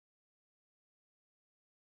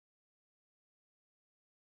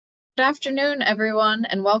Good afternoon, everyone,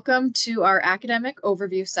 and welcome to our academic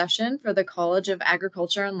overview session for the College of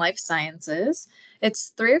Agriculture and Life Sciences.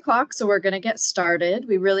 It's 3 o'clock, so we're going to get started.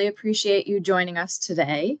 We really appreciate you joining us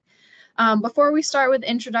today. Before we start with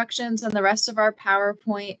introductions and the rest of our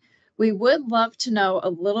PowerPoint, we would love to know a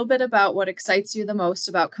little bit about what excites you the most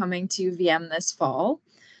about coming to UVM this fall.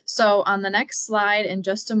 So on the next slide, in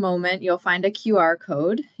just a moment, you'll find a QR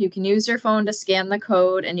code. You can use your phone to scan the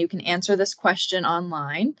code and you can answer this question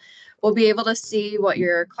online. We'll be able to see what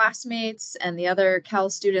your classmates and the other Cal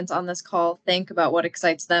students on this call think about what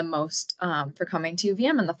excites them most for coming to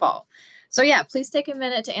UVM in the fall. So yeah, please take a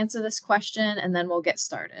minute to answer this question and then we'll get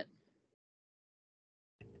started.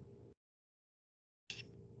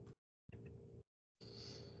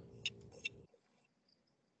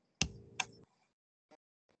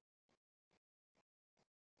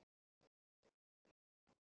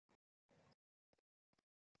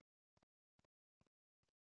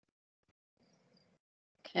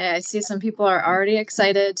 Okay, I see some people are already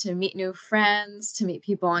excited to meet new friends, to meet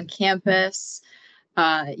people on campus.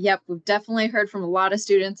 Yep, we've definitely heard from a lot of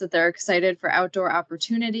students that they're excited for outdoor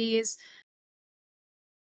opportunities.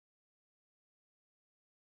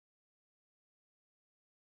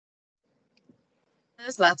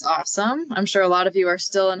 That's awesome. I'm sure a lot of you are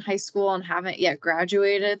still in high school and haven't yet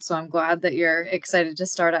graduated, so I'm glad that you're excited to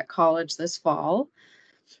start at college this fall.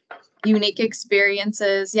 Unique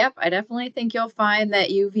experiences. Yep, I definitely think you'll find that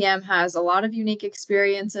UVM has a lot of unique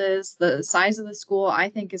experiences. The size of the school, I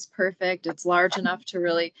think, is perfect. It's large enough to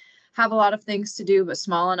really have a lot of things to do, but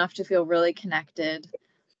small enough to feel really connected.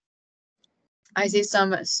 I see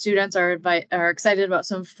some students are excited about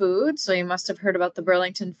some food, so you must have heard about the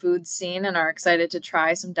Burlington food scene and are excited to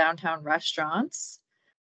try some downtown restaurants.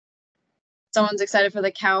 Someone's excited for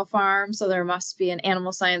the cow farm, so there must be an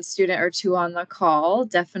animal science student or two on the call.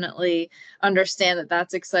 Definitely understand that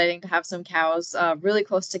that's exciting to have some cows really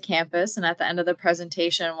close to campus. And at the end of the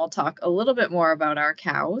presentation, we'll talk a little bit more about our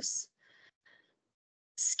cows.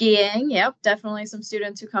 Skiing, yep, definitely some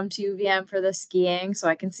students who come to UVM for the skiing, so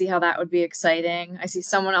I can see how that would be exciting. I see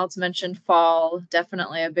someone else mentioned fall,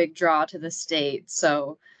 definitely a big draw to the state.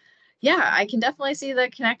 So yeah, I can definitely see the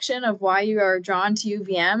connection of why you are drawn to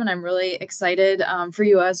UVM, and I'm really excited for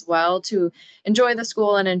you as well to enjoy the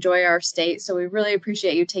school and enjoy our state. So we really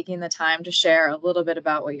appreciate you taking the time to share a little bit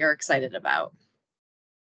about what you're excited about.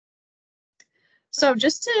 So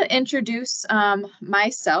just to introduce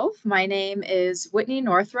myself, my name is Whitney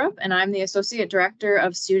Northrup, and I'm the Associate Director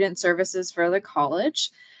of Student Services for the college.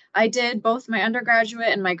 I did both my undergraduate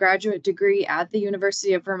and my graduate degree at the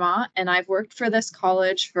University of Vermont, and I've worked for this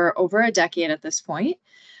college for over a decade at this point.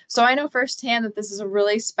 So I know firsthand that this is a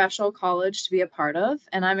really special college to be a part of,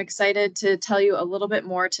 and I'm excited to tell you a little bit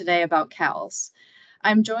more today about CALS.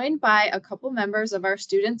 I'm joined by a couple members of our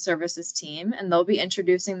student services team, and they'll be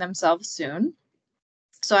introducing themselves soon.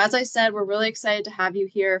 So as I said, we're really excited to have you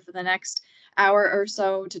here for the next hour or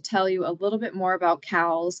so to tell you a little bit more about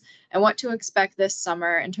CALS and what to expect this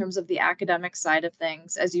summer in terms of the academic side of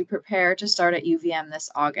things as you prepare to start at UVM this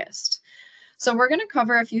August. So we're going to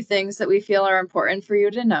cover a few things that we feel are important for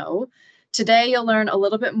you to know. Today, you'll learn a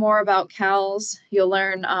little bit more about CALS. You'll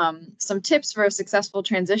learn some tips for a successful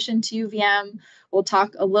transition to UVM. We'll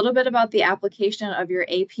talk a little bit about the application of your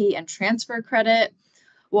AP and transfer credit.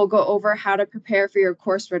 We'll go over how to prepare for your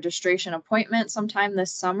course registration appointment sometime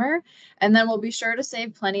this summer, and then we'll be sure to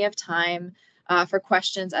save plenty of time for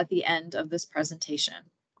questions at the end of this presentation.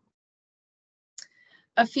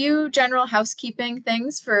 A few general housekeeping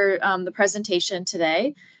things for the presentation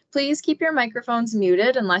today. Please keep your microphones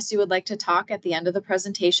muted unless you would like to talk at the end of the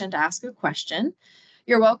presentation to ask a question.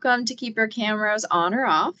 You're welcome to keep your cameras on or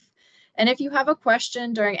off. And if you have a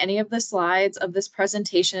question during any of the slides of this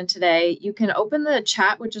presentation today, you can open the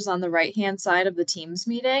chat, which is on the right-hand side of the Teams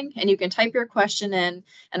meeting, and you can type your question in.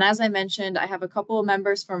 And as I mentioned, I have a couple of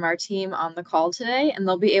members from our team on the call today, and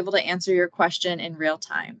they'll be able to answer your question in real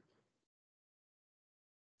time.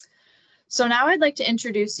 So now I'd like to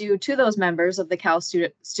introduce you to those members of the Cal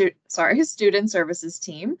Student Services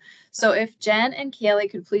team. So if Jen and Kaylee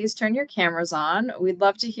could please turn your cameras on, we'd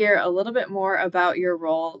love to hear a little bit more about your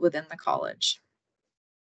role within the college.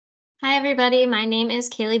 Hi, everybody. My name is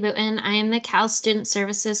Kaylee Booten. I am the Cal Student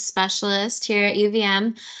Services Specialist here at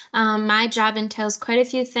UVM. My job entails quite a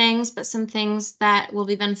few things, but some things that will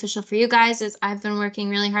be beneficial for you guys is I've been working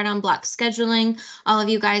really hard on block scheduling all of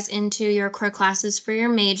you guys into your core classes for your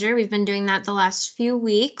major. We've been doing that the last few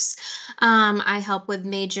weeks. I help with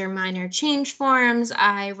major minor change forms.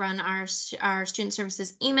 I run our student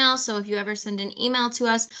services email. So if you ever send an email to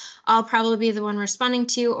us, I'll probably be the one responding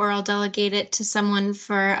to you, or I'll delegate it to someone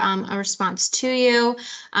for a response to you.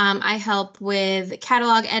 I help with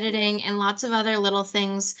catalog editing and lots of other little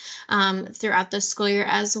things throughout the school year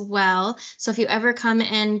as well. So if you ever come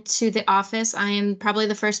into the office, I am probably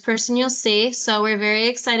the first person you'll see. So we're very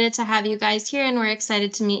excited to have you guys here, and we're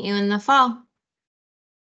excited to meet you in the fall.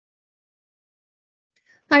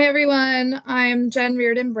 Hi, everyone. I'm Jen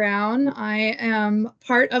Reardon Brown. I am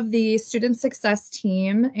part of the student success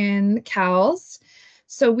team in CALS.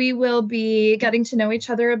 So we will be getting to know each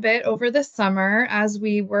other a bit over the summer as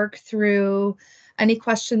we work through any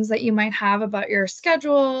questions that you might have about your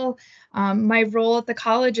schedule. My role at the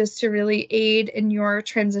college is to really aid in your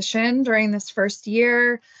transition during this first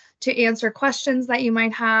year, to answer questions that you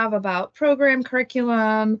might have about program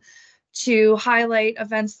curriculum, to highlight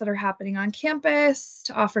events that are happening on campus,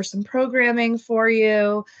 to offer some programming for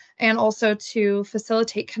you, and also to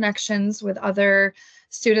facilitate connections with other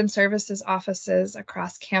student services offices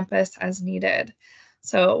across campus as needed.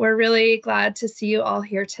 So we're really glad to see you all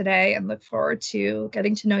here today and look forward to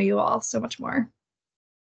getting to know you all so much more.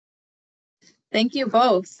 Thank you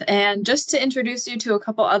both. And just to introduce you to a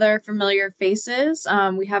couple other familiar faces,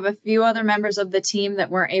 we have a few other members of the team that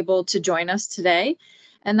weren't able to join us today.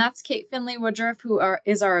 And that's Kate Finley Woodruff, who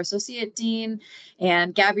is our Associate Dean,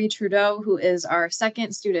 and Gabby Trudeau, who is our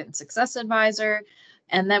second Student Success Advisor.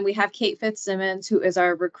 And then we have Kate Fitzsimmons, who is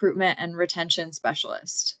our Recruitment and Retention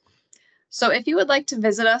Specialist. So if you would like to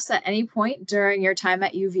visit us at any point during your time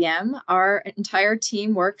at UVM, our entire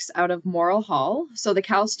team works out of Morrill Hall. So the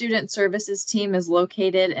Cal Student Services team is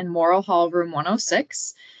located in Morrill Hall, room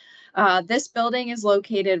 106. This building is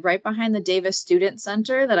located right behind the Davis Student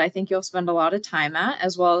Center that I think you'll spend a lot of time at,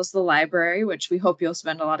 as well as the library, which we hope you'll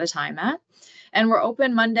spend a lot of time at. And we're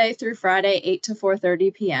open Monday through Friday, 8 to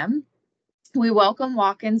 4:30 p.m. We welcome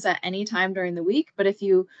walk-ins at any time during the week, but if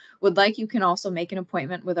you would like, you can also make an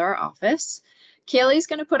appointment with our office. Kaylee's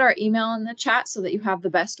going to put our email in the chat so that you have the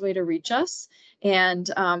best way to reach us.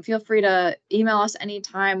 And feel free to email us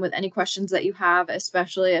anytime with any questions that you have,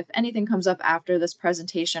 especially if anything comes up after this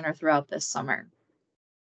presentation or throughout this summer.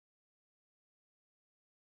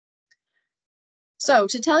 So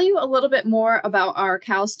to tell you a little bit more about our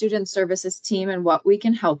Cal Student Services team and what we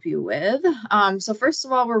can help you with. So first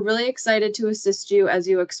of all, we're really excited to assist you as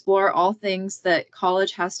you explore all things that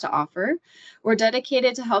college has to offer. We're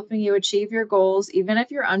dedicated to helping you achieve your goals, even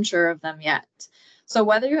if you're unsure of them yet. So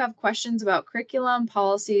whether you have questions about curriculum,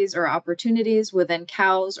 policies, or opportunities within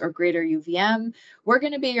CALS or greater UVM, we're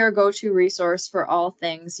going to be your go-to resource for all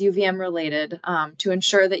things UVM related to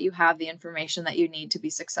ensure that you have the information that you need to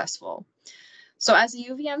be successful. So as a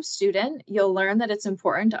UVM student, you'll learn that it's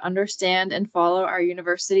important to understand and follow our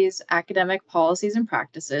university's academic policies and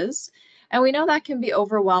practices. And we know that can be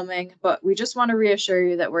overwhelming, but we just want to reassure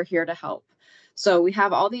you that we're here to help. So we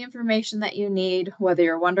have all the information that you need, whether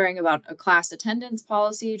you're wondering about a class attendance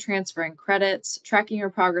policy, transferring credits, tracking your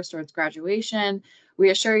progress towards graduation. We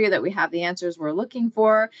assure you that we have the answers we're looking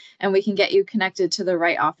for, and we can get you connected to the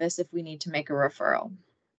right office if we need to make a referral.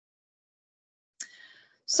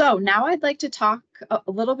 So now I'd like to talk a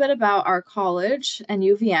little bit about our college and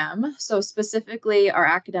UVM. So specifically our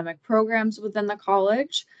academic programs within the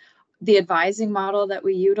college, the advising model that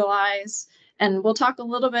we utilize, and we'll talk a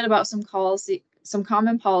little bit about some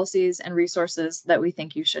common policies and resources that we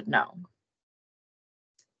think you should know.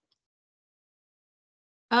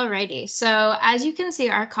 Alrighty, so as you can see,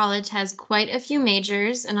 our college has quite a few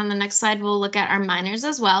majors, and on the next slide, we'll look at our minors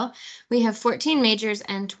as well. We have 14 majors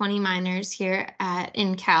and 20 minors here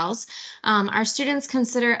in CALS. Our students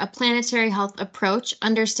consider a planetary health approach,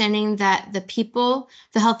 understanding that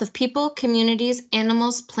the health of people, communities,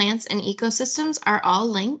 animals, plants, and ecosystems are all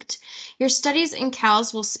linked. Your studies in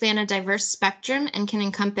CALS will span a diverse spectrum and can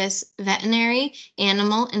encompass veterinary,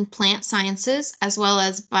 animal, and plant sciences, as well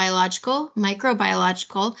as biological,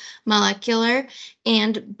 microbiological, molecular,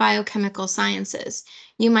 and biochemical sciences.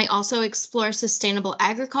 You might also explore sustainable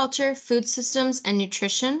agriculture, food systems, and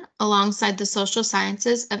nutrition alongside the social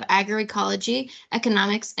sciences of agroecology,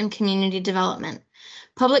 economics, and community development.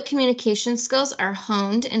 Public communication skills are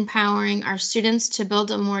honed, empowering our students to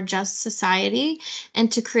build a more just society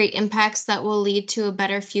and to create impacts that will lead to a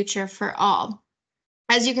better future for all.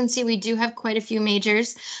 As you can see, we do have quite a few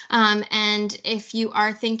majors, and if you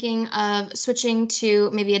are thinking of switching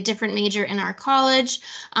to maybe a different major in our college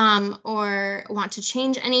or want to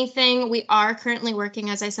change anything, we are currently working,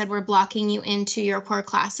 as I said, we're blocking you into your core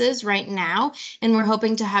classes right now, and we're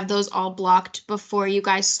hoping to have those all blocked before you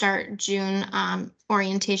guys start June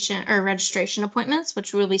orientation or registration appointments,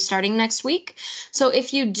 which will be starting next week. So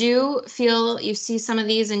if you do feel you see some of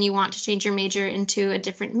these and you want to change your major into a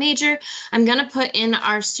different major, I'm going to put in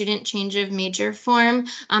our student change of major form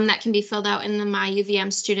that can be filled out in the My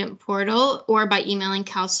UVM student portal or by emailing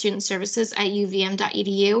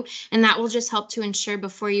calstudentservices@uvm.edu. And that will just help to ensure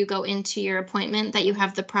before you go into your appointment that you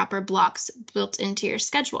have the proper blocks built into your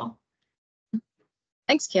schedule.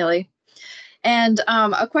 Thanks, Kaylee. And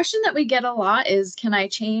a question that we get a lot is, can I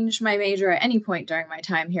change my major at any point during my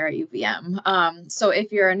time here at UVM? So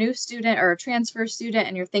if you're a new student or a transfer student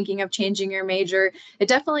and you're thinking of changing your major, it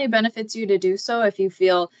definitely benefits you to do so if you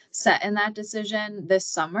feel set in that decision this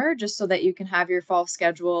summer, just so that you can have your fall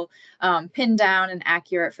schedule pinned down and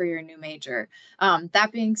accurate for your new major.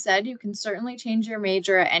 That being said, you can certainly change your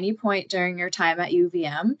major at any point during your time at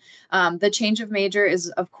UVM. The change of major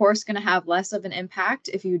is, of course, going to have less of an impact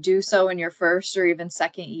if you do so in your first or even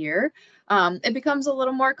second year. It becomes a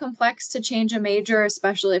little more complex to change a major,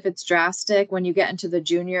 especially if it's drastic when you get into the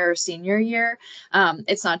junior or senior year.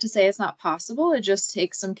 It's not to say it's not possible. It just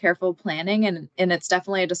takes some careful planning, and it's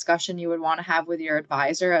definitely a discussion you would want to have with your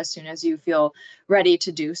advisor as soon as you feel ready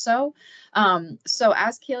to do so. So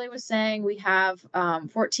as Kaylee was saying, we have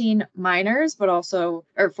 14 minors, but also,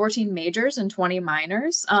 or 14 majors and 20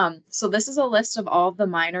 minors. So this is a list of all of the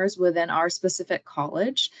minors within our specific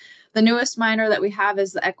college. The newest minor that we have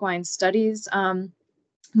is the Equine Studies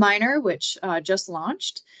minor, which just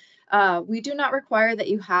launched. We do not require that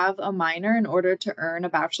you have a minor in order to earn a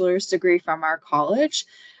bachelor's degree from our college,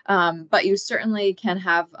 but you certainly can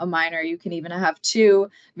have a minor. You can even have two.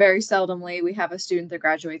 Very seldomly, we have a student that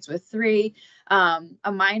graduates with three. A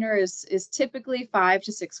minor is typically 5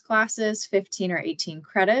 to 6 classes, 15 or 18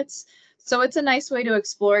 credits. So it's a nice way to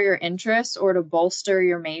explore your interests or to bolster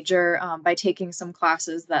your major by taking some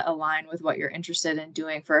classes that align with what you're interested in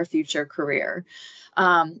doing for a future career.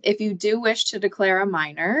 If you do wish to declare a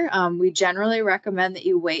minor, we generally recommend that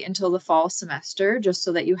you wait until the fall semester just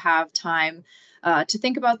so that you have time to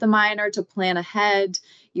think about the minor, to plan ahead.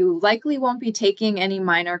 You likely won't be taking any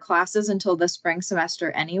minor classes until the spring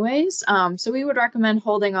semester anyways. So we would recommend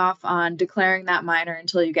holding off on declaring that minor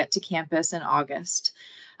until you get to campus in August.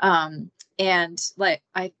 And like,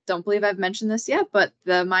 I don't believe I've mentioned this yet, but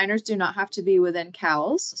the minors do not have to be within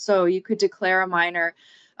CALS. So you could declare a minor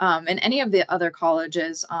in any of the other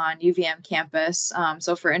colleges on UVM campus.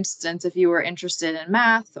 So for instance, if you were interested in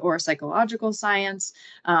math or psychological science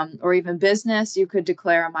or even business, you could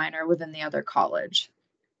declare a minor within the other college.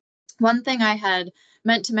 One thing I had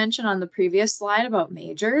meant to mention on the previous slide about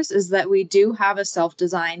majors is that we do have a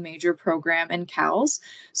self-designed major program in CALS.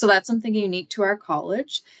 So that's something unique to our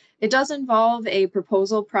college. It does involve a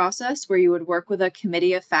proposal process where you would work with a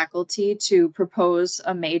committee of faculty to propose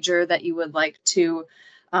a major that you would like to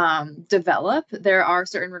develop. There are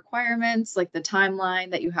certain requirements like the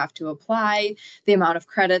timeline that you have to apply, the amount of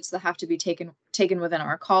credits that have to be taken within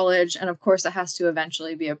our college, and of course it has to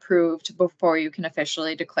eventually be approved before you can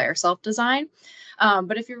officially declare self-design.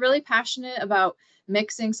 But if you're really passionate about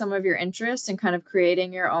mixing some of your interests and kind of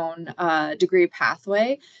creating your own degree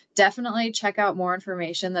pathway, definitely check out more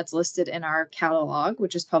information that's listed in our catalog,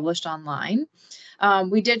 which is published online.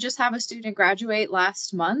 We did just have a student graduate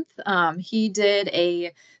last month. He did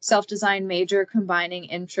a self-designed major combining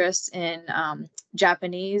interests in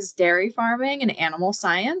Japanese dairy farming and animal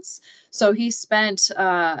science. So he spent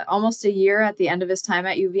almost a year at the end of his time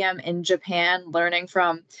at UVM in Japan learning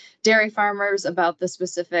from dairy farmers about the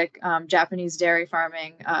specific Japanese dairy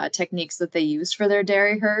farming techniques that they use for their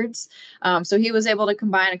dairy herds. So he was able to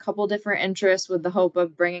combine a couple different interests with the hope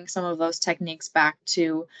of bringing some of those techniques back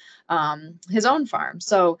to his own farm.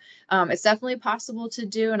 So it's definitely possible to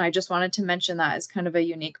do, and I just wanted to mention that as kind of a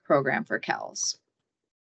unique program for CALS.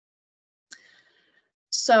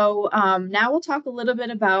 So now we'll talk a little bit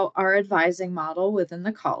about our advising model within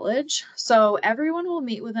the college. So everyone will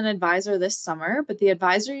meet with an advisor this summer, but the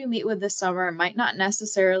advisor you meet with this summer might not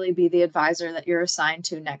necessarily be the advisor that you're assigned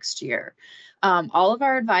to next year. All of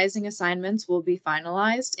our advising assignments will be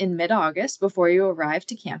finalized in mid-August before you arrive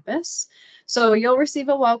to campus. So you'll receive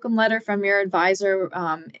a welcome letter from your advisor,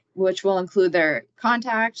 which will include their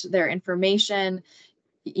contact, their information,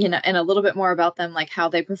 and a little bit more about them, like how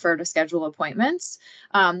they prefer to schedule appointments.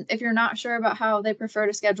 If you're not sure about how they prefer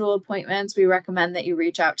to schedule appointments, we recommend that you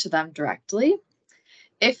reach out to them directly.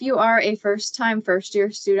 If you are a first-time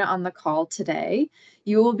first-year student on the call today,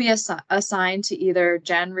 you will be assigned to either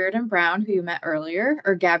Jen Reardon-Brown, who you met earlier,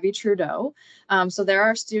 or Gabby Trudeau. So there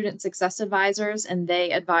are student success advisors, and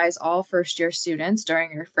they advise all first-year students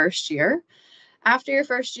during your first year. After your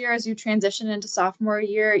first year, as you transition into sophomore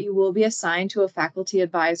year, you will be assigned to a faculty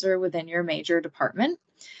advisor within your major department.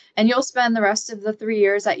 And you'll spend the rest of the 3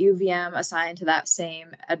 years at UVM assigned to that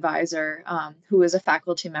same advisor who is a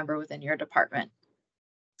faculty member within your department.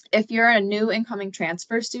 If you're a new incoming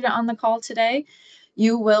transfer student on the call today,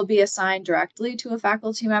 you will be assigned directly to a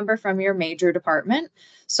faculty member from your major department.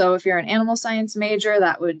 So if you're an animal science major,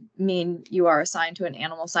 that would mean you are assigned to an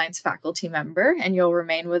animal science faculty member, and you'll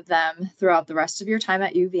remain with them throughout the rest of your time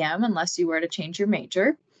at UVM unless you were to change your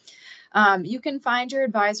major. You can find your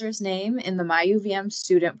advisor's name in the My UVM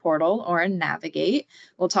student portal or in Navigate.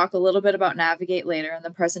 We'll talk a little bit about Navigate later in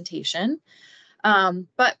the presentation.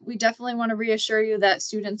 But we definitely want to reassure you that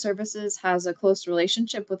Student Services has a close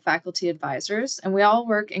relationship with faculty advisors, and we all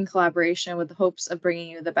work in collaboration with the hopes of bringing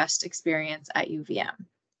you the best experience at UVM.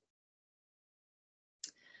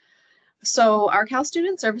 So our Cal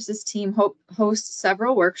Student Services team hosts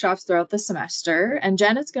several workshops throughout the semester, and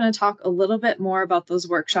Jen is going to talk a little bit more about those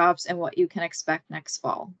workshops and what you can expect next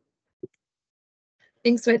fall.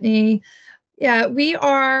 Thanks, Whitney. Yeah, we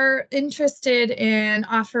are interested in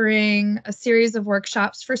offering a series of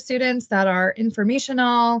workshops for students that are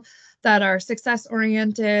informational, that are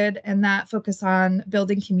success-oriented, and that focus on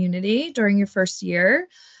building community during your first year.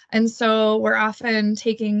 And so we're often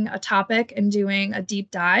taking a topic and doing a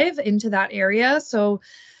deep dive into that area. So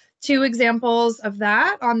 2 examples of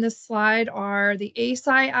that on this slide are the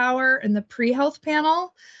ASI hour and the pre-health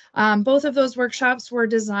panel. Both of those workshops were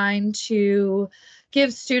designed to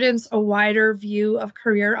give students a wider view of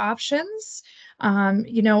career options.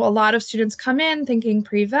 You know, a lot of students come in thinking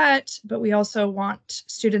pre-vet, but we also want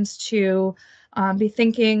students to be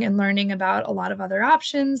thinking and learning about a lot of other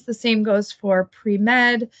options. The same goes for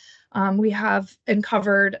pre-med. We have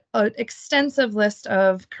uncovered an extensive list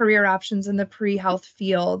of career options in the pre-health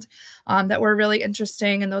field that were really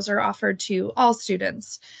interesting, and those are offered to all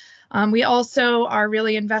students. We also are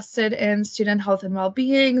really invested in student health and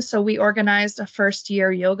well-being, so we organized a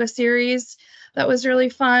first-year yoga series that was really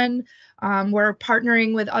fun. We're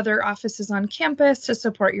partnering with other offices on campus to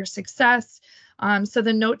support your success. So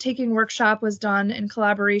the note-taking workshop was done in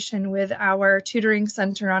collaboration with our tutoring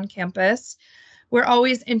center on campus. We're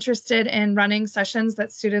always interested in running sessions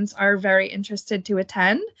that students are very interested to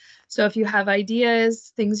attend. So if you have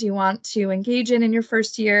ideas, things you want to engage in your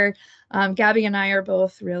first year, Gabby and I are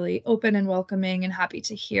both really open and welcoming and happy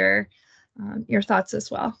to hear your thoughts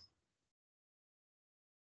as well.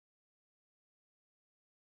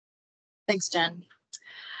 Thanks, Jen.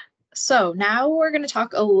 So now we're going to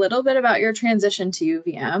talk a little bit about your transition to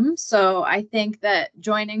UVM. So I think that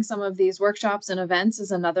joining some of these workshops and events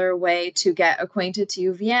is another way to get acquainted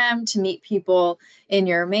to UVM, to meet people in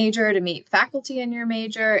your major, to meet faculty in your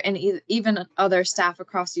major, and even other staff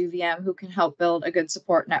across UVM who can help build a good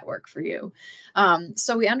support network for you.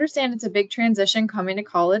 So we understand it's a big transition coming to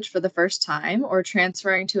college for the first time or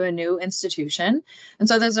transferring to a new institution. And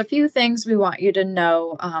so there's a few things we want you to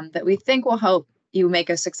know that we think will help you make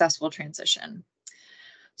a successful transition.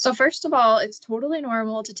 So first of all, it's totally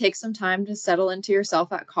normal to take some time to settle into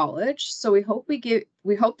yourself at college. So we hope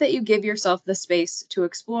that you give yourself the space to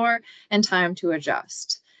explore and time to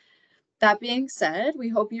adjust. That being said, we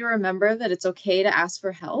hope you remember that it's okay to ask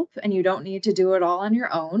for help and you don't need to do it all on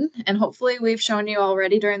your own. And hopefully we've shown you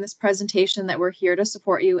already during this presentation that we're here to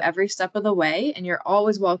support you every step of the way, and you're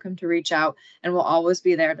always welcome to reach out, and we'll always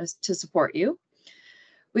be there to support you.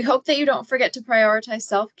 We hope that you don't forget to prioritize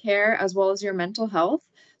self-care as well as your mental health.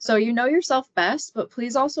 So you know yourself best, but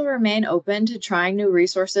please also remain open to trying new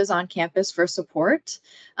resources on campus for support.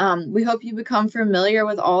 We hope you become familiar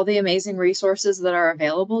with all the amazing resources that are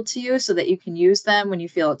available to you so that you can use them when you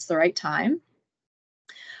feel it's the right time.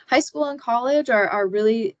 High school and college are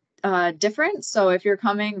really different. So if you're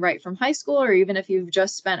coming right from high school, or even if you've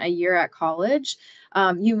just spent a year at college,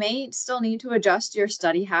 you may still need to adjust your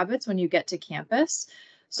study habits when you get to campus.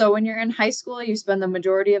 So when you're in high school, you spend the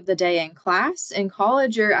majority of the day in class. In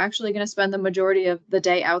college, you're actually going to spend the majority of the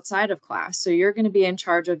day outside of class. So you're going to be in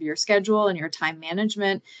charge of your schedule and your time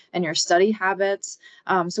management and your study habits.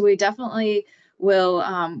 So we definitely will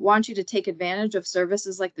want you to take advantage of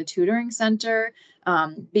services like the tutoring center.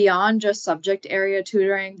 Beyond just subject area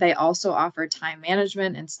tutoring, they also offer time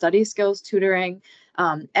management and study skills tutoring.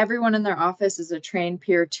 Everyone in their office is a trained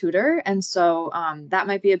peer tutor, and so that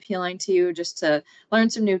might be appealing to you just to learn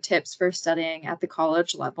some new tips for studying at the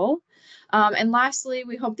college level. And lastly,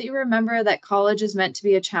 we hope that you remember that college is meant to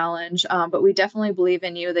be a challenge, but we definitely believe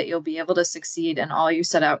in you that you'll be able to succeed in all you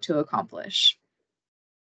set out to accomplish.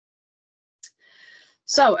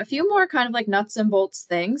 So a few more kind of like nuts and bolts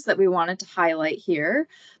things that we wanted to highlight here.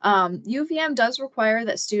 UVM does require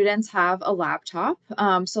that students have a laptop.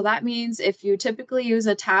 So that means if you typically use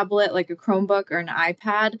a tablet like a Chromebook or an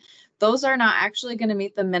iPad, those are not actually going to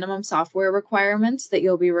meet the minimum software requirements that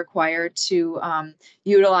you'll be required to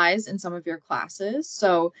utilize in some of your classes.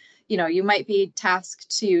 So you might be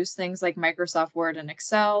tasked to use things like Microsoft Word and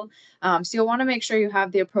Excel. So you'll want to make sure you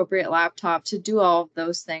have the appropriate laptop to do all of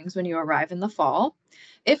those things when you arrive in the fall.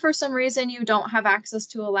 If for some reason you don't have access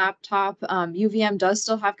to a laptop, UVM does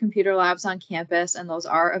still have computer labs on campus, and those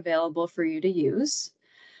are available for you to use.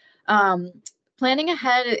 Planning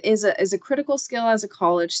ahead is a critical skill as a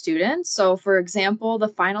college student. So for example, the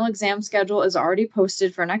final exam schedule is already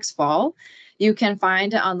posted for next fall. You can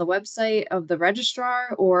find it on the website of the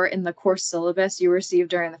registrar or in the course syllabus you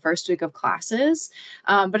received during the first week of classes.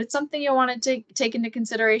 But it's something you'll want to take into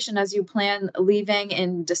consideration as you plan leaving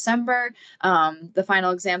in December. The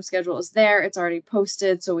final exam schedule is there. It's already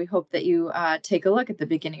posted. So we hope that you take a look at the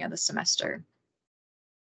beginning of the semester.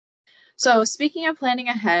 So speaking of planning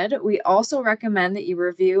ahead, we also recommend that you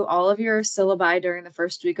review all of your syllabi during the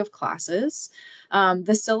first week of classes.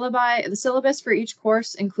 The syllabus for each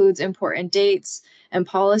course includes important dates and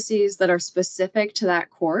policies that are specific to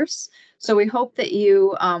that course. So we hope that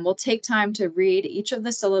you will take time to read each of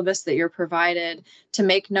the syllabus that you're provided, to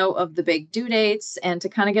make note of the big due dates, and to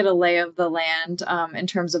kind of get a lay of the land in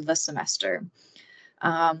terms of the semester.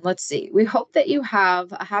 Let's see. We hope that you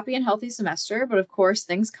have a happy and healthy semester, but of course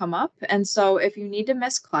things come up. And so if you need to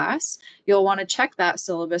miss class, you'll want to check that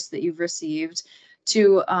syllabus that you've received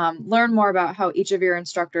to learn more about how each of your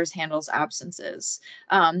instructors handles absences.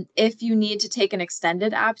 If you need to take an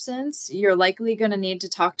extended absence, you're likely going to need to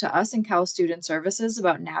talk to us in Cal Student Services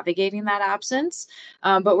about navigating that absence.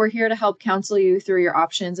 But we're here to help counsel you through your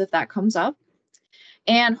options if that comes up.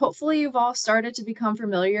 And hopefully you've all started to become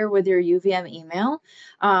familiar with your UVM email.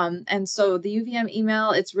 And so the UVM email,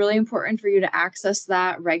 it's really important for you to access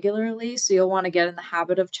that regularly. So you'll want to get in the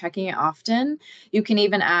habit of checking it often. You can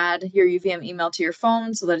even add your UVM email to your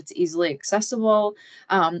phone so that it's easily accessible.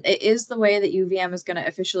 It is the way that UVM is going to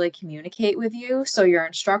officially communicate with you. So your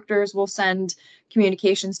instructors will send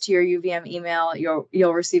communications to your UVM email.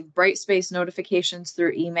 You'll receive Brightspace notifications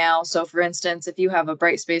through email. So for instance, if you have a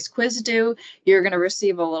Brightspace quiz due, you're going to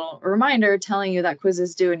receive a little reminder telling you that quiz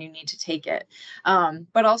is due and you need to take it.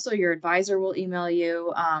 But also your advisor will email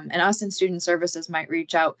you, and us in student services might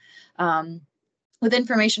reach out with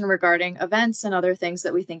information regarding events and other things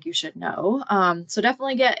that we think you should know. So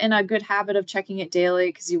definitely get in a good habit of checking it daily,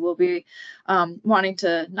 because you will be wanting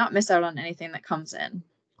to not miss out on anything that comes in.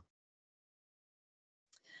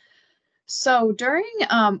 So during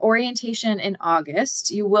orientation in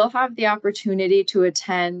August, you will have the opportunity to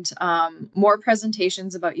attend more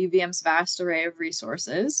presentations about UVM's vast array of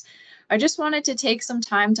resources. I just wanted to take some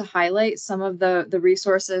time to highlight some of the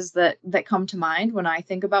resources that come to mind when I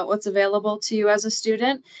think about what's available to you as a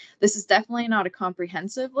student. This is definitely not a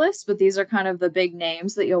comprehensive list, but these are kind of the big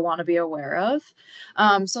names that you'll want to be aware of.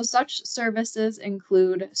 So such services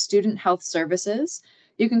include student health services.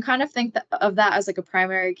 You can kind of think of that as like a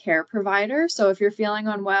primary care provider. So if you're feeling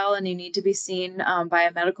unwell and you need to be seen by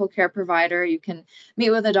a medical care provider, you can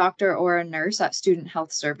meet with a doctor or a nurse at Student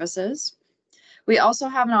Health Services. We also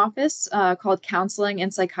have an office called Counseling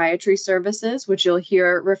and Psychiatry Services, which you'll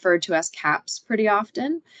hear referred to as CAPS pretty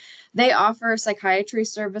often. They offer psychiatry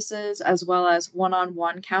services as well as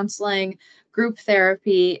one-on-one counseling, group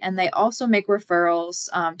therapy, and they also make referrals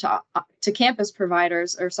to campus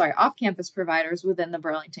providers, or sorry, off-campus providers within the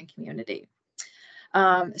Burlington community.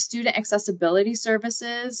 Student Accessibility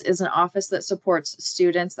Services is an office that supports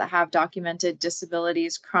students that have documented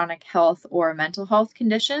disabilities, chronic health, or mental health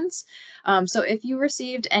conditions. So if you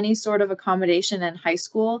received any sort of accommodation in high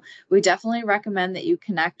school, we definitely recommend that you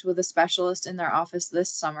connect with a specialist in their office this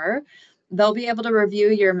summer. They'll be able to review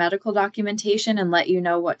your medical documentation and let you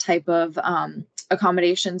know what type of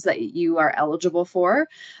accommodations that you are eligible for.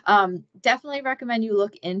 Definitely recommend you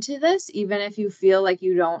look into this, even if you feel like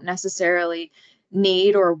you don't necessarily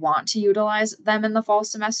need or want to utilize them in the fall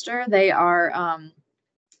semester. They are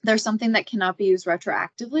they're something that cannot be used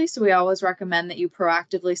retroactively, so we always recommend that you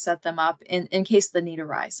proactively set them up in case the need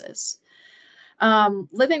arises.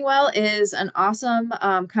 Living Well is an awesome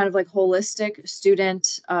kind of like holistic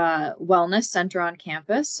student wellness center on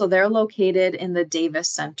campus. So they're located in the Davis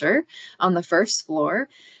Center on the first floor.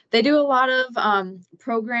 They do a lot of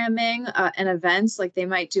programming and events, like they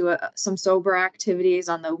might do some sober activities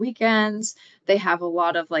on the weekends. They have a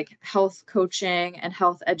lot of like health coaching and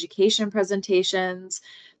health education presentations.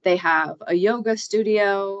 They have a yoga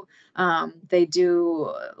studio. They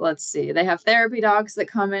do, let's see, they have therapy dogs that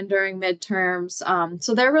come in during midterms.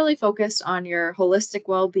 So they're really focused on your holistic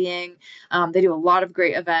well-being. They do a lot of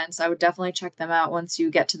great events. I would definitely check them out once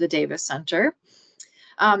you get to the Davis Center.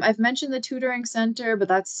 I've mentioned the tutoring center, but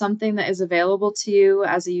that's something that is available to you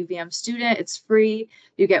as a UVM student. It's free.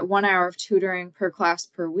 You get 1 hour of tutoring per class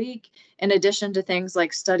per week, in addition to things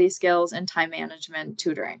like study skills and time management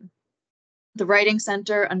tutoring. The Writing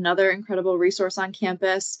Center, another incredible resource on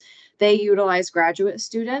campus. They utilize graduate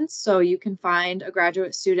students, so you can find a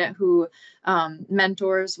graduate student who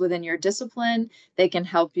mentors within your discipline. They can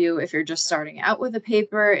help you if you're just starting out with a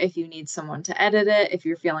paper, if you need someone to edit it, if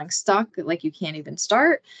you're feeling stuck, like you can't even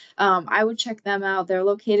start. I would check them out. They're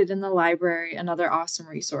located in the library, another awesome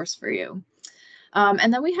resource for you.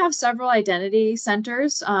 And then we have several identity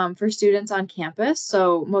centers for students on campus.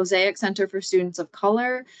 So Mosaic Center for Students of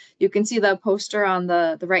Color. You can see the poster on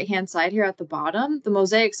the right-hand side here at the bottom. The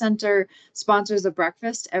Mosaic Center sponsors a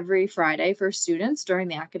breakfast every Friday for students during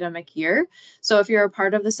the academic year. So if you're a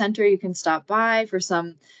part of the center, you can stop by for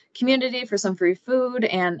some community, for some free food,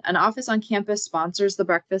 and an office on campus sponsors the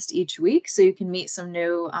breakfast each week, so you can meet some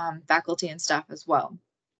new faculty and staff as well.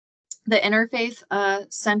 The Interfaith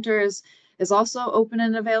Center is also open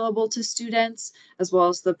and available to students, as well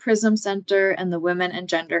as the PRISM Center and the Women and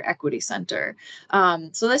Gender Equity Center.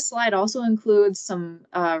 So this slide also includes some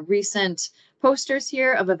recent posters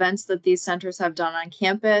here of events that these centers have done on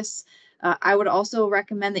campus. I would also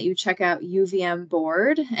recommend that you check out UVM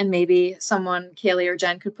Board, and maybe someone, Kaylee or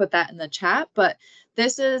Jen, could put that in the chat, but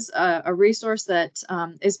this is a resource that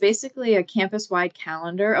is basically a campus-wide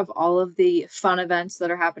calendar of all of the fun events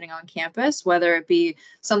that are happening on campus, whether it be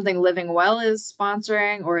something Living Well is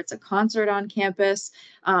sponsoring or it's a concert on campus.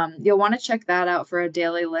 You'll want to check that out for a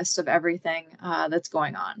daily list of everything that's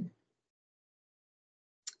going on.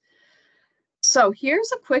 So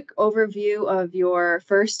here's a quick overview of your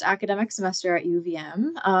first academic semester at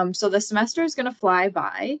UVM. So the semester is going to fly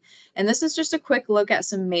by, and this is just a quick look at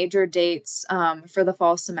some major dates for the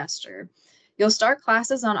fall semester. You'll start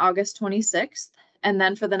classes on August 26th, and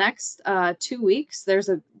then for the next 2 weeks, there's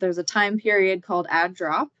a time period called add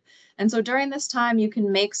drop. And so during this time, you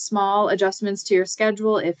can make small adjustments to your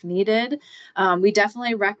schedule if needed. We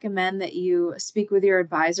definitely recommend that you speak with your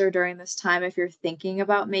advisor during this time if you're thinking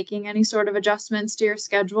about making any sort of adjustments to your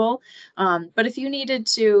schedule. But if you needed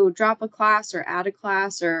to drop a class or add a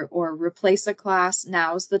class or replace a class,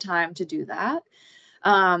 now's the time to do that.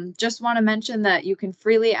 Just want to mention that you can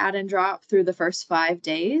freely add and drop through the first 5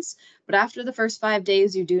 days, but after the first 5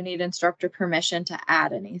 days, you do need instructor permission to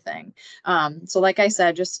add anything. So like I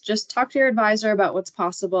said, just talk to your advisor about what's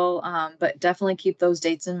possible, but definitely keep those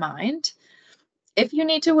dates in mind. If you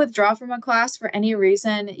need to withdraw from a class for any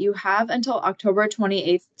reason, you have until October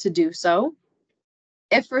 28th to do so.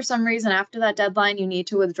 If for some reason after that deadline you need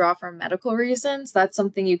to withdraw for medical reasons, that's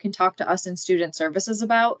something you can talk to us in student services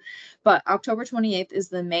about. But October 28th is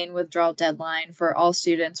the main withdrawal deadline for all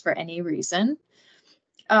students for any reason.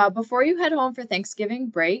 Before you head home for Thanksgiving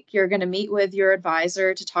break, you're going to meet with your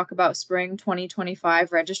advisor to talk about spring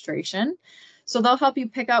 2025 registration. So they'll help you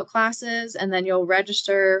pick out classes, and then you'll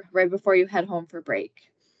register right before you head home for break.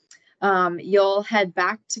 You'll head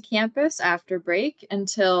back to campus after break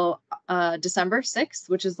until December 6th,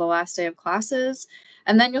 which is the last day of classes.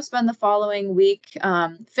 And then you'll spend the following week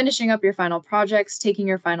finishing up your final projects, taking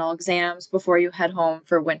your final exams before you head home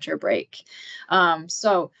for winter break.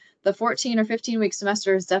 So the 14 or 15-week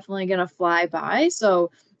semester is definitely going to fly by.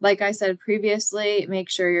 So like I said previously, make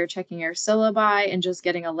sure you're checking your syllabi and just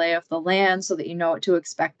getting a lay of the land so that you know what to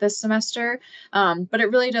expect this semester. But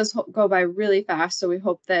it really does go by really fast. So we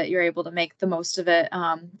hope that you're able to make the most of it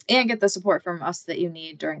and get the support from us that you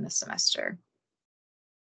need during the semester.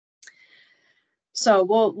 So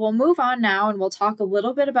we'll move on now, and we'll talk a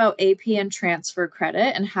little bit about AP and transfer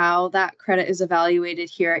credit and how that credit is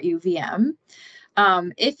evaluated here at UVM.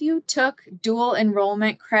 If you took dual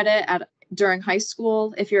enrollment credit during high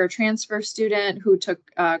school, if you're a transfer student who took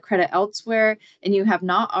credit elsewhere and you have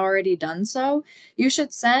not already done so, you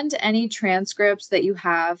should send any transcripts that you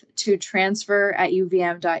have to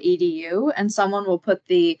transfer@uvm.edu, and someone will put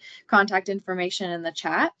the contact information in the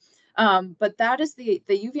chat. But that is the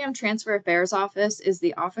UVM Transfer Affairs Office is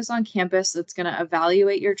the office on campus that's going to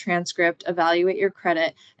evaluate your transcript, evaluate your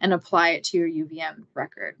credit, and apply it to your UVM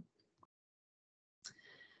record.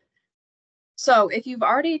 So if you've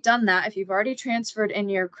already done that, if you've already transferred in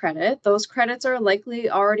your credit, those credits are likely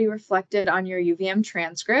already reflected on your UVM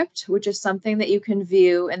transcript, which is something that you can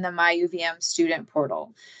view in the My UVM student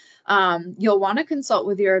portal. You'll want to consult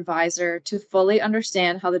with your advisor to fully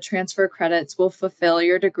understand how the transfer credits will fulfill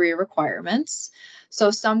your degree requirements.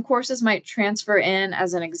 So some courses might transfer in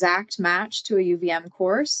as an exact match to a UVM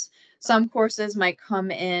course. Some courses might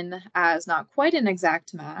come in as not quite an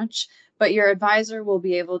exact match, but your advisor will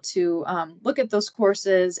be able to look at those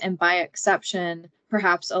courses and by exception,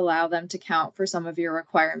 perhaps allow them to count for some of your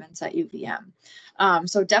requirements at UVM.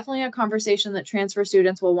 So definitely a conversation that transfer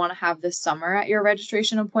students will want to have this summer at your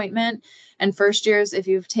registration appointment. And first years, if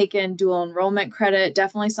you've taken dual enrollment credit,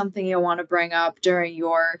 definitely something you'll want to bring up during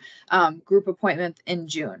your group appointment in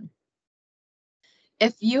June.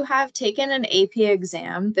 If you have taken an AP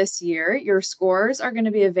exam this year, your scores are going to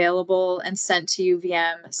be available and sent to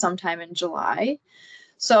UVM sometime in July.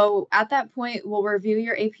 So at that point, we'll review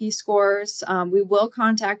your AP scores. We will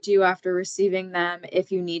contact you after receiving them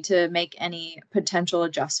if you need to make any potential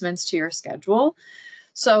adjustments to your schedule.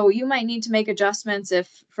 So you might need to make adjustments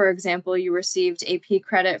if, for example, you received AP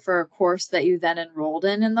credit for a course that you then enrolled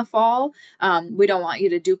in the fall. We don't want you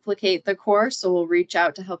to duplicate the course, so we'll reach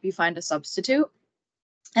out to help you find a substitute.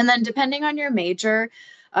 And then depending on your major,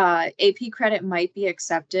 AP credit might be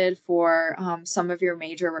accepted for some of your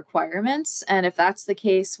major requirements. And if that's the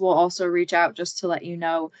case, we'll also reach out just to let you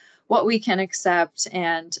know what we can accept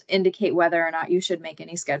and indicate whether or not you should make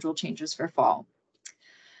any schedule changes for fall.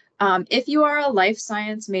 If you are a life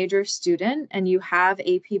science major student and you have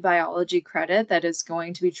AP biology credit that is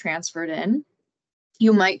going to be transferred in,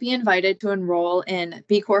 you might be invited to enroll in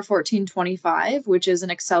B Corps 1425, which is an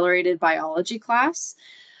accelerated biology class.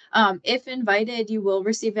 If invited, you will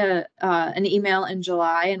receive an email in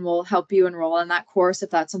July and we'll help you enroll in that course if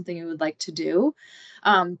that's something you would like to do.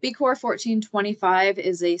 B Corps 1425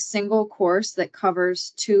 is a single course that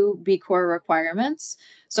covers 2 B Corps requirements.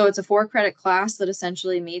 So it's a 4-credit class that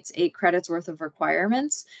essentially meets 8 credits worth of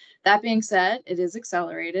requirements. That being said, it is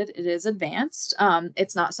accelerated, it is advanced.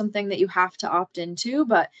 It's not something that you have to opt into,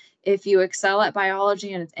 but if you excel at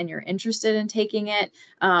biology and you're interested in taking it,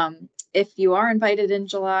 if you are invited in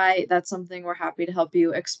July, that's something we're happy to help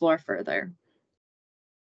you explore further.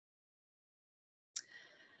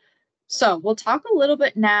 So we'll talk a little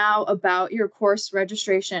bit now about your course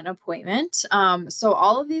registration appointment. So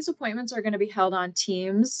all of these appointments are going to be held on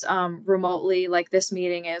Teams remotely, like this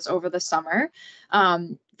meeting is over the summer.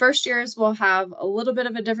 First years will have a little bit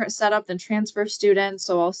of a different setup than transfer students,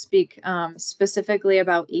 so I'll speak specifically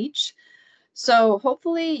about each. So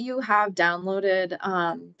hopefully you have downloaded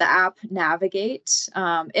the app Navigate.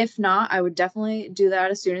 If not, I would definitely do that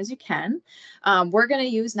as soon as you can. We're going to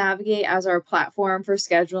use Navigate as our platform for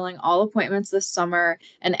scheduling all appointments this summer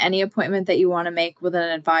and any appointment that you want to make with an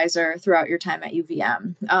advisor throughout your time at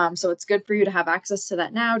UVM. So it's good for you to have access to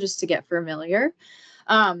that now just to get familiar.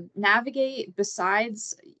 Navigate,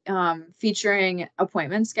 besides featuring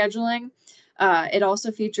appointment scheduling, it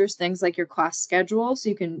also features things like your class schedule, so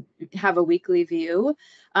you can have a weekly view.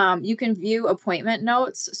 You can view appointment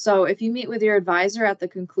notes. So if you meet with your advisor at the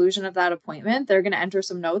conclusion of that appointment, they're going to enter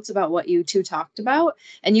some notes about what you two talked about,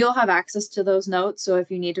 and you'll have access to those notes. So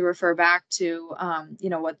if you need to refer back to,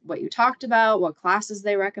 what you talked about, what classes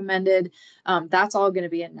they recommended, that's all going to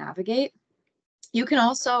be in Navigate. You can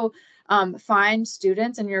also find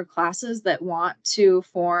students in your classes that want to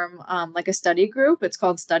form like a study group. It's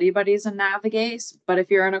called Study Buddies and Navigate. But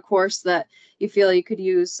if you're in a course that you feel you could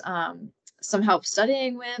use some help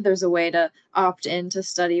studying with, there's a way to opt into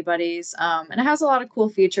Study Buddies. And it has a lot of cool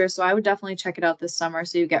features. So I would definitely check it out this summer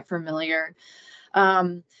so you get familiar.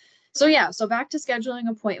 So back to scheduling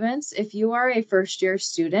appointments. If you are a first year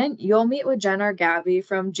student, you'll meet with Jen or Gabby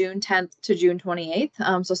from June 10th to June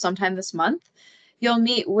 28th. So sometime this month. You'll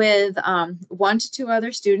meet with 1 to 2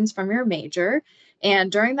 other students from your major.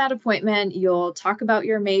 And during that appointment, you'll talk about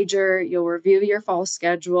your major, you'll review your fall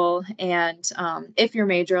schedule, and if your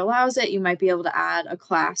major allows it, you might be able to add a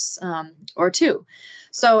class or 2.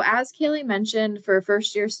 So as Kaylee mentioned, for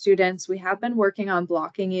first year students, we have been working on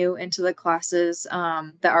blocking you into the classes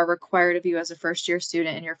that are required of you as a first year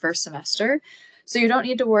student in your first semester. So you don't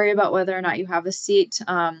need to worry about whether or not you have a seat.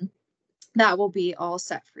 That will be all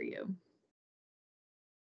set for you.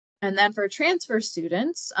 And then for transfer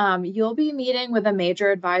students, you'll be meeting with a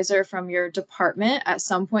major advisor from your department at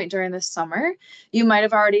some point during the summer. You might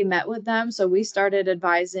have already met with them. So we started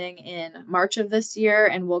advising in March of this year,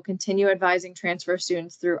 and we'll continue advising transfer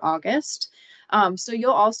students through August. So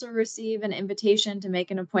you'll also receive an invitation to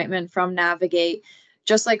make an appointment from Navigate.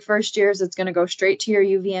 Just like first years, it's going to go straight to your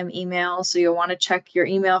UVM email. So you'll want to check your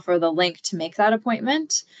email for the link to make that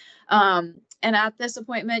appointment. And at this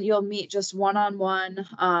appointment, you'll meet just one-on-one.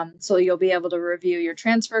 So you'll be able to review your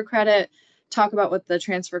transfer credit, talk about what the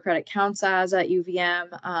transfer credit counts as at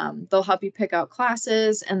UVM. They'll help you pick out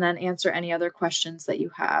classes and then answer any other questions that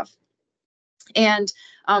you have. And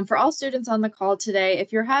for all students on the call today,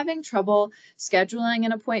 if you're having trouble scheduling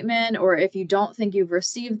an appointment or if you don't think you've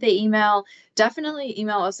received the email, definitely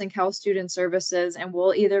email us in Cal Student Services and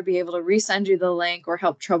we'll either be able to resend you the link or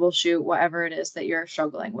help troubleshoot whatever it is that you're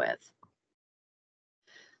struggling with.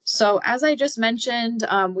 So as I just mentioned,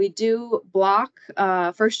 we do block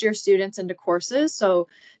first-year students into courses. So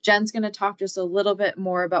Jen's going to talk just a little bit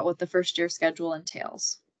more about what the first-year schedule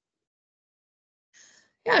entails.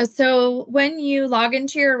 Yeah, so when you log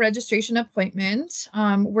into your registration appointment,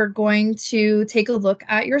 we're going to take a look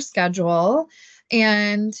at your schedule,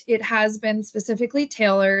 and it has been specifically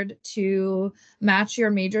tailored to match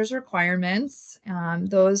your major's requirements.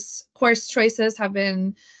 Those course choices have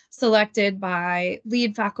been selected by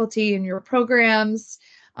lead faculty in your programs,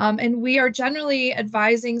 and we are generally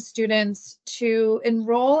advising students to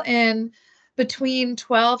enroll in between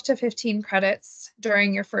 12 to 15 credits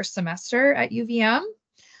during your first semester at UVM.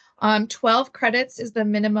 12 credits is the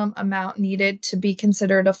minimum amount needed to be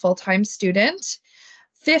considered a full-time student.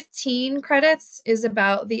 15 credits is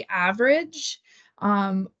about the average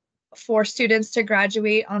for students to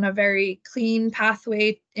graduate on a very clean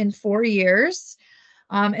pathway in 4 years.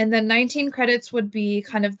 And then 19 credits would be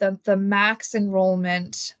kind of the max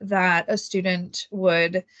enrollment that a student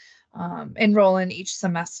would enroll in each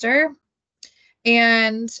semester.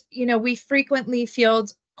 And, you know, we frequently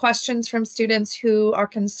field questions from students who are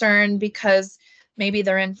concerned because maybe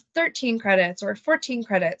they're in 13 credits or 14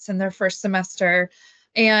 credits in their first semester.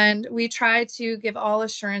 And we try to give all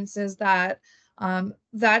assurances that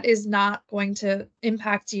that is not going to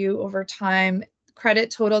impact you over time. Credit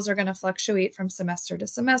totals are going to fluctuate from semester to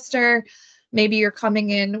semester. Maybe you're coming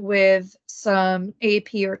in with some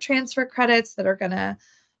AP or transfer credits that are going to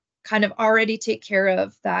kind of already take care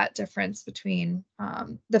of that difference between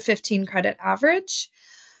the 15 credit average.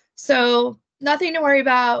 So nothing to worry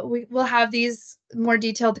about. We'll have these more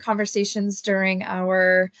detailed conversations during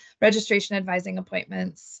our registration advising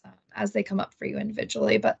appointments as they come up for you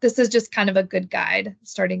individually, but this is just kind of a good guide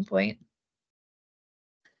starting point.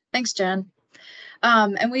 Thanks, Jen.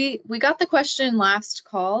 And we got the question last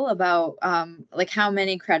call about like how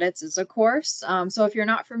many credits is a course. So if you're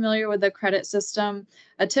not familiar with the credit system,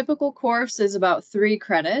 a typical course is about 3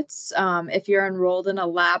 credits. If you're enrolled in a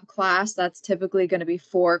lab class, that's typically going to be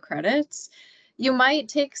 4 credits. You might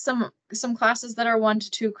take some classes that are 1 to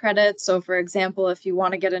 2 credits. So for example, if you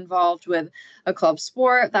want to get involved with a club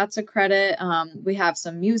sport, that's a credit. We have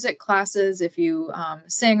some music classes if you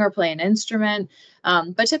sing or play an instrument.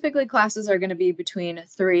 But typically classes are going to be between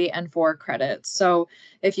 3 and 4 credits. So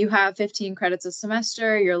if you have 15 credits a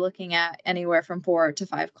semester, you're looking at anywhere from 4 to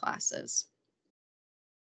 5 classes.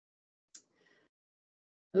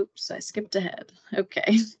 Oops, I skipped ahead.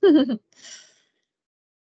 Okay.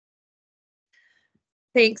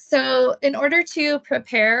 Thanks. So in order to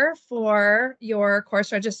prepare for your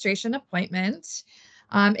course registration appointment,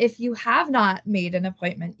 if you have not made an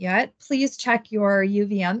appointment yet, please check your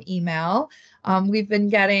UVM email. We've been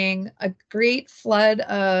getting a great flood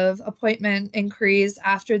of appointment inquiries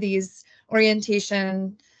after these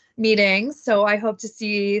orientation meetings. So I hope to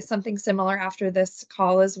see something similar after this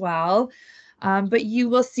call as well. But you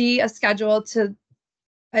will see a schedule to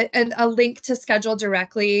a link to schedule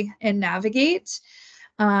directly in Navigate.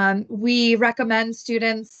 We recommend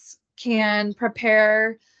students can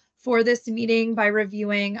prepare for this meeting by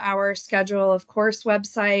reviewing our schedule of course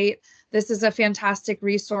website. This is a fantastic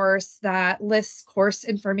resource that lists course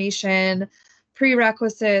information,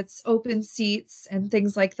 prerequisites, open seats, and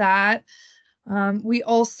things like that. We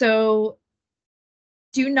also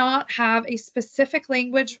do not have a specific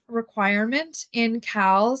language requirement in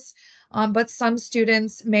CALS, but some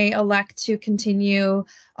students may elect to continue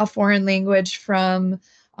a foreign language from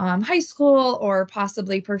high school or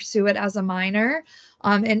possibly pursue it as a minor.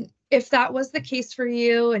 And if that was the case for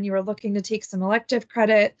you and you were looking to take some elective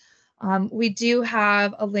credit, we do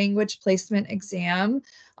have a language placement exam.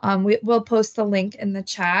 We'll post the link in the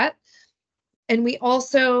chat. And we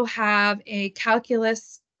also have a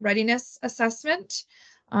calculus readiness assessment.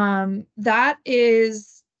 That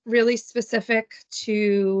is really specific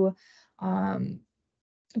to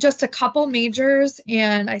just a couple majors,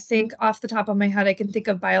 and I think off the top of my head, I can think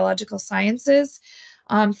of biological sciences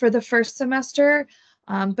for the first semester.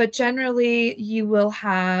 But generally, you will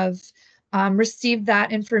have received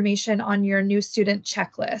that information on your new student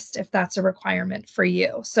checklist if that's a requirement for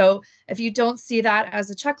you. So if you don't see that as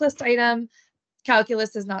a checklist item,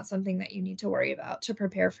 calculus is not something that you need to worry about to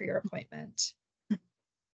prepare for your appointment.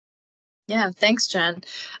 Yeah, thanks, Jen.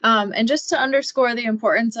 And just to underscore the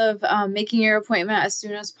importance of making your appointment as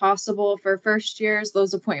soon as possible for first years,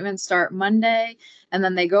 those appointments start Monday, and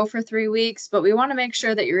then they go for 3 weeks. But we want to make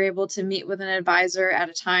sure that you're able to meet with an advisor at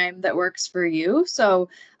a time that works for you. So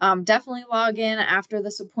definitely log in after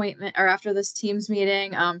this appointment or after this Teams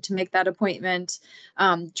meeting to make that appointment.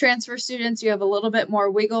 Transfer students, you have a little bit more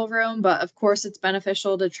wiggle room, but of course it's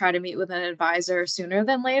beneficial to try to meet with an advisor sooner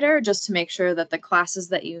than later, just to make sure that the classes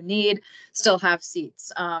that you need still have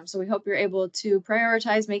seats. So we hope you're able to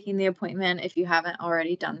prioritize making the appointment if you haven't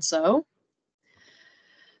already done so.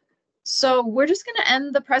 So we're just going to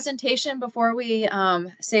end the presentation before we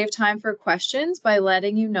save time for questions by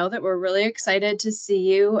letting you know that we're really excited to see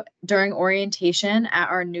you during orientation at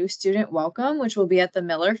our new student welcome, which will be at the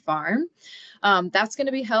Miller Farm. That's going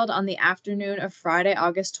to be held on the afternoon of Friday,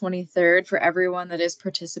 August 23rd for everyone that is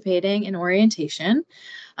participating in orientation.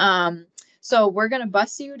 So we're going to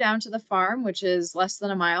bus you down to the farm, which is less than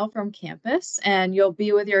a mile from campus, and you'll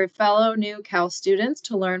be with your fellow new Cal students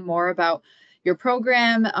to learn more about your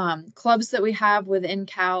program, clubs that we have within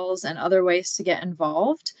CALS, and other ways to get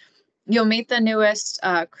involved. You'll meet the newest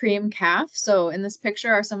cream calf. So in this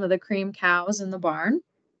picture are some of the cream cows in the barn.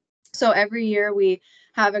 So every year we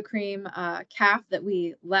have a cream calf that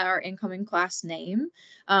we let our incoming class name.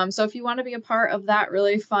 So if you want to be a part of that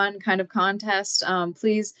really fun kind of contest,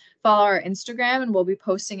 please follow our Instagram, and we'll be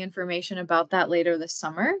posting information about that later this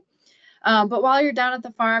summer. But while you're down at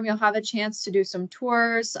the farm, you'll have a chance to do some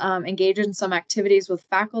tours, engage in some activities with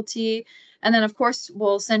faculty. And then, of course,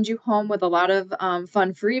 we'll send you home with a lot of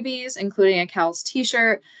fun freebies, including a CALS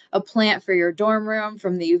t-shirt, a plant for your dorm room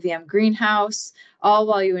from the UVM greenhouse, all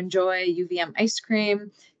while you enjoy UVM ice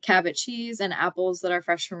cream, Cabot cheese, and apples that are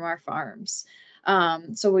fresh from our farms.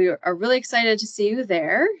 So we are really excited to see you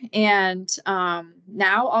there. And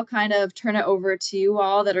now I'll kind of turn it over to you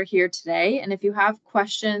all that are here today. And if you have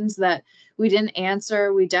questions that we didn't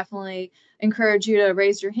answer, we definitely encourage you to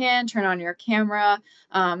raise your hand, turn on your camera,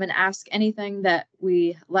 and ask anything that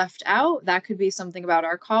we left out. That could be something about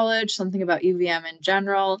our college, something about UVM in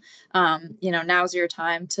general. Now's your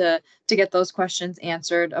time to get those questions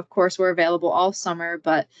answered. Of course, we're available all summer,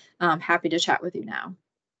 but happy to chat with you now.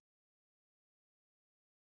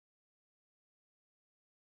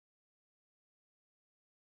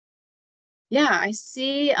 Yeah, I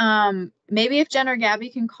see. Maybe if Jen or Gabby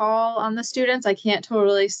can call on the students, I can't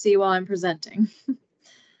totally see while I'm presenting.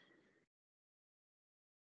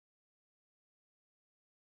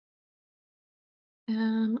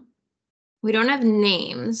 We don't have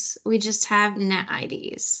names. We just have net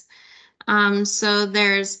IDs. So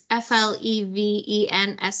there's FLEVENSO,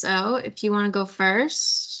 if you want to go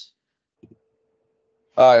first.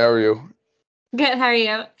 Hi, how are you? Good, how are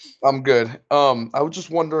you? I'm good. I was just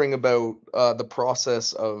wondering about the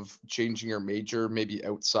process of changing your major, maybe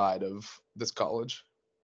outside of this college.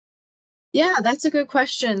 Yeah, that's a good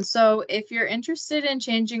question. So if you're interested in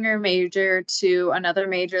changing your major to another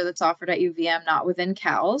major that's offered at UVM, not within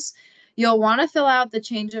CALS, you'll want to fill out the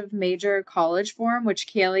change of major college form, which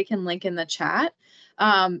Kaylee can link in the chat.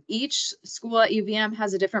 Each school at UVM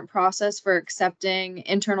has a different process for accepting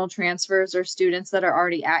internal transfers or students that are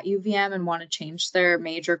already at UVM and want to change their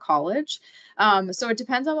major college. So it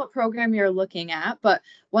depends on what program you're looking at, but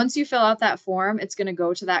once you fill out that form, it's going to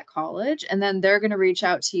go to that college, and then they're going to reach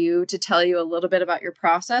out to you to tell you a little bit about your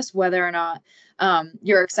process, whether or not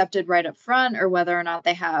you're accepted right up front, or whether or not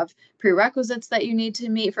they have prerequisites that you need to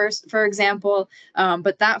meet first, for example.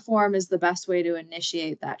 But that form is the best way to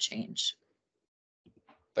initiate that change.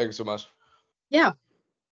 Thank you so much. Yeah.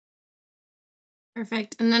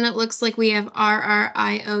 Perfect. And then it looks like we have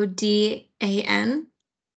RRIODAN.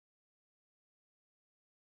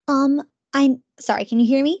 I'm sorry, can you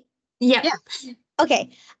hear me? Yep. Yeah. Okay.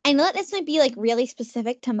 I know that this might be like really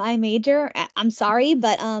specific to my major. I'm sorry,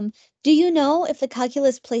 but do you know if the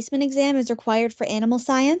calculus placement exam is required for animal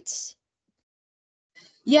science?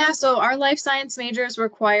 Yeah, so our life science majors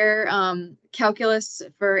require calculus.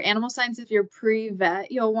 For animal science. If you're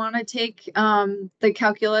pre-vet, you'll want to take the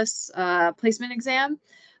calculus placement exam.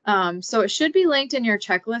 So it should be linked in your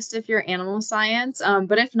checklist if you're animal science.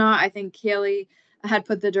 But if not, I think Kaylee had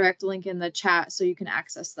put the direct link in the chat so you can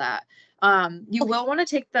access that. You will want to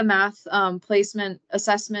take the math placement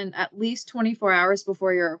assessment at least 24 hours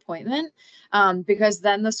before your appointment, because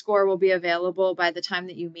then the score will be available by the time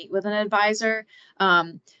that you meet with an advisor.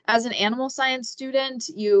 As an animal science student,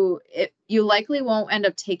 you likely won't end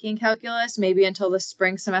up taking calculus maybe until the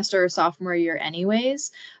spring semester or sophomore year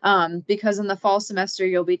anyways, because in the fall semester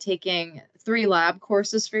you'll be taking 3 lab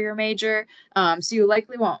courses for your major. So you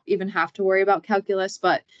likely won't even have to worry about calculus,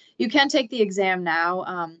 but you can take the exam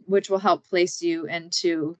now, which will help place you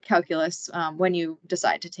into calculus when you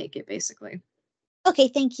decide to take it, basically. Okay,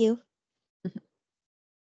 thank you.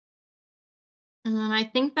 I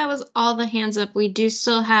think that was all the hands up. We do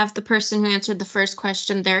still have the person who answered the first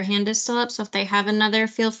question. Their hand is still up. So if they have another,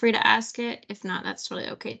 feel free to ask it. If not, that's totally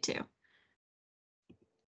okay too.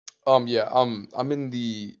 Yeah, I'm in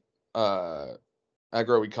the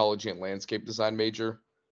agroecology and landscape design major.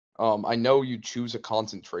 I know you choose a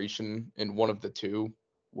concentration in one of the two.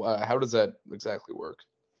 How does that exactly work?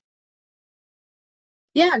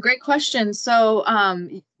 Yeah, great question. So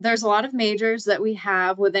there's a lot of majors that we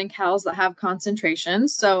have within CALS that have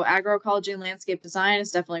concentrations. So agroecology and landscape design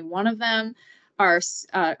is definitely one of them. Our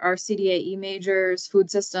CDAE majors,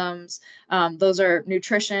 food systems, those are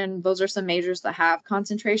nutrition. Those are some majors that have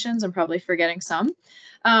concentrations. I'm probably forgetting some.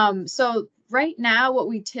 So right now, what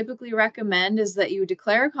we typically recommend is that you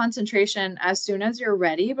declare a concentration as soon as you're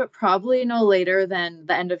ready, but probably no later than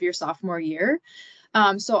the end of your sophomore year.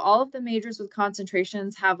 So all of the majors with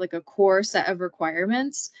concentrations have like a core set of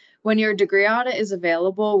requirements. When your degree audit is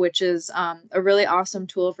available, which is a really awesome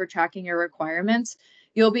tool for tracking your requirements,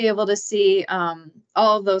 you'll be able to see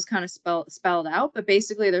all of those kind of spelled out. But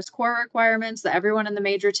basically, there's core requirements that everyone in the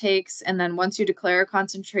major takes. And then once you declare a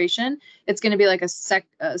concentration, it's going to be like a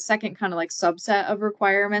second kind of like subset of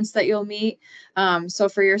requirements that you'll meet. So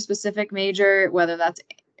for your specific major, whether that's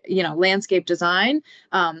landscape design,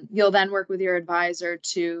 you'll then work with your advisor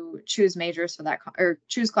to choose majors for that or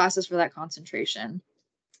choose classes for that concentration.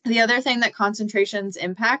 The other thing that concentrations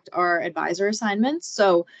impact are advisor assignments.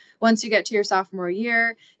 So once you get to your sophomore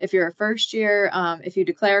year, if you're a first year, if you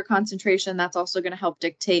declare a concentration, that's also going to help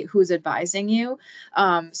dictate who's advising you.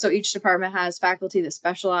 So each department has faculty that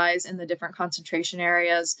specialize in the different concentration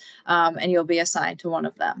areas, and you'll be assigned to one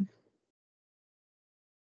of them.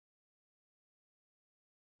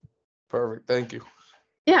 Perfect. Thank you.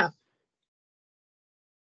 Yeah.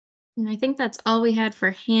 And I think that's all we had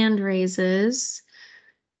for hand raises,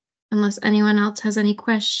 unless anyone else has any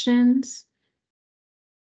questions.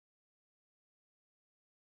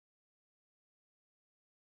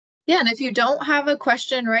 Yeah, and if you don't have a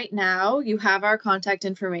question right now, you have our contact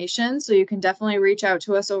information, so you can definitely reach out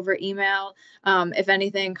to us over email if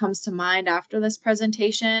anything comes to mind after this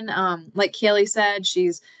presentation. Like Kaylee said,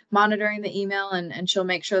 she's monitoring the email and she'll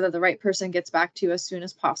make sure that the right person gets back to you as soon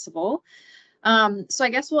as possible. So I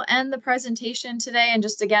guess we'll end the presentation today and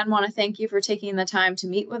just again want to thank you for taking the time to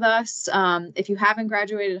meet with us. If you haven't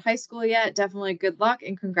graduated high school yet, definitely good luck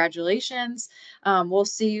and congratulations. We'll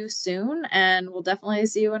see you soon and we'll definitely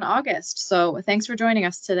see you in August. So thanks for joining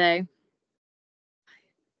us today.